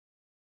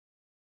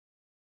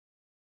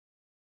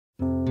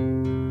I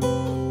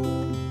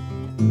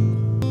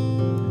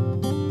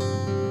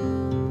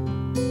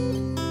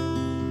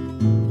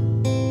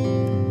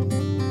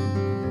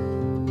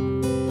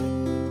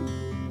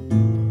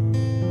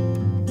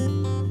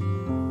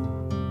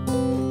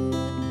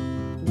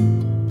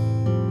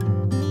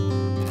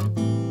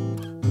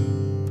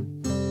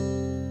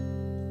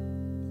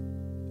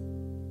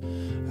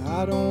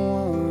don't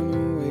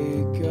wanna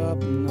wake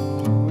up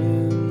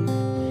knowing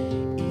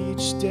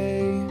each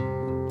day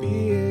will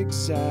be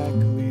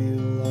exactly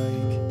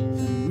like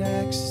the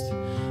next.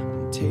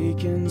 I'm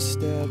taking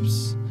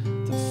steps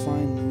to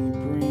finally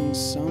bring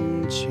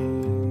some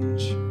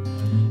change.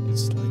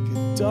 It's like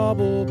a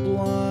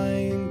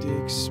double-blind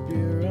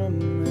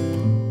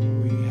experiment.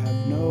 We have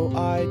no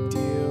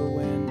idea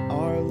when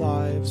our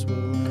lives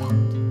will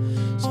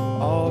end. So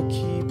I'll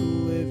keep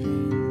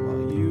living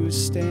while you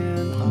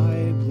stand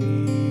idly.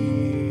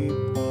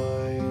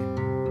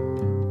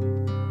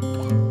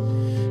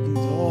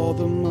 All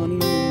the money in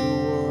the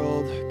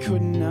world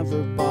could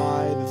never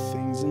buy the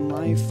things in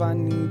life I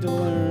need to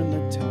learn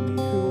that tell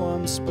me who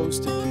I'm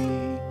supposed to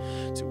be.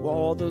 To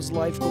all those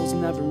life goals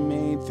never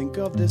made, think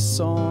of this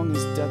song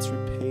as debts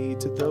repaid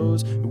to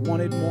those who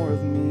wanted more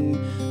of me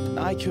than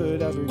I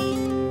could ever give.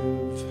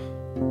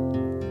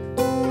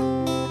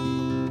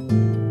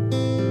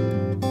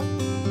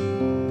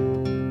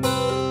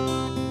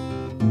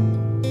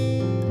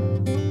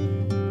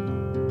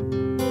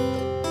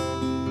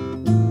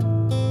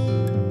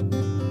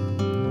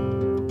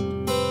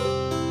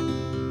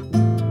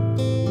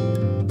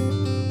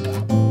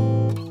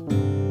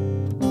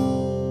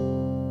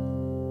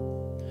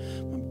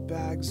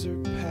 Bags are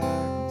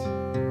packed,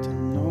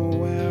 don't know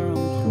where I'm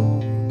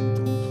going,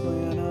 don't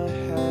plan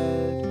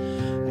ahead.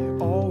 I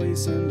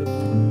always end up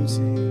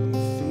losing the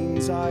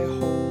things I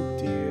hold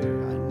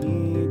dear. I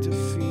need to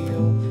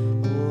feel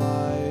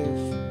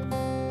alive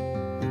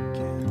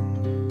again.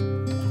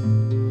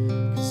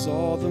 'Cause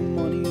all the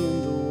money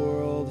in the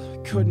world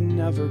could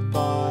never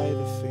buy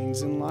the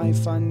things in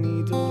life I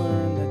need to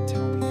learn that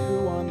tell me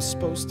who I'm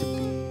supposed to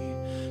be.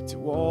 To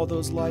all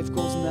those life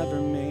goals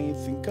never made,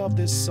 think of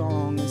this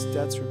song as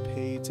debts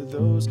repaid to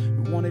those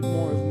who wanted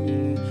more of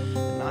me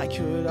than I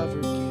could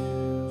ever give.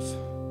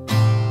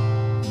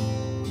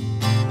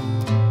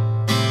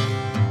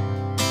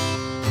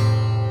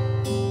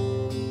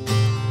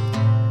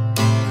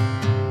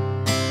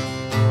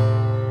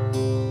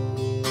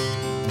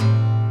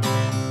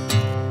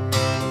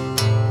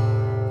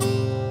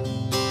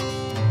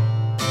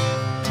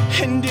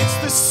 And it's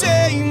the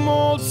same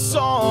old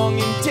song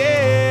and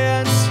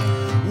dance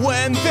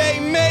when they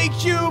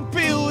make you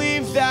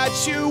believe that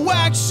you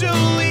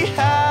actually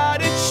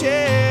had a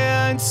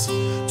chance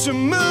to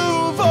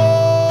move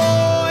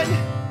on,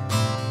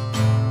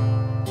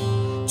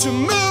 to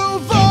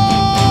move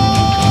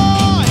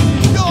on.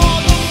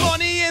 All the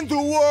money in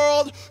the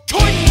world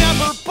could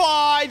never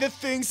buy the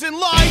things in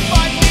life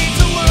I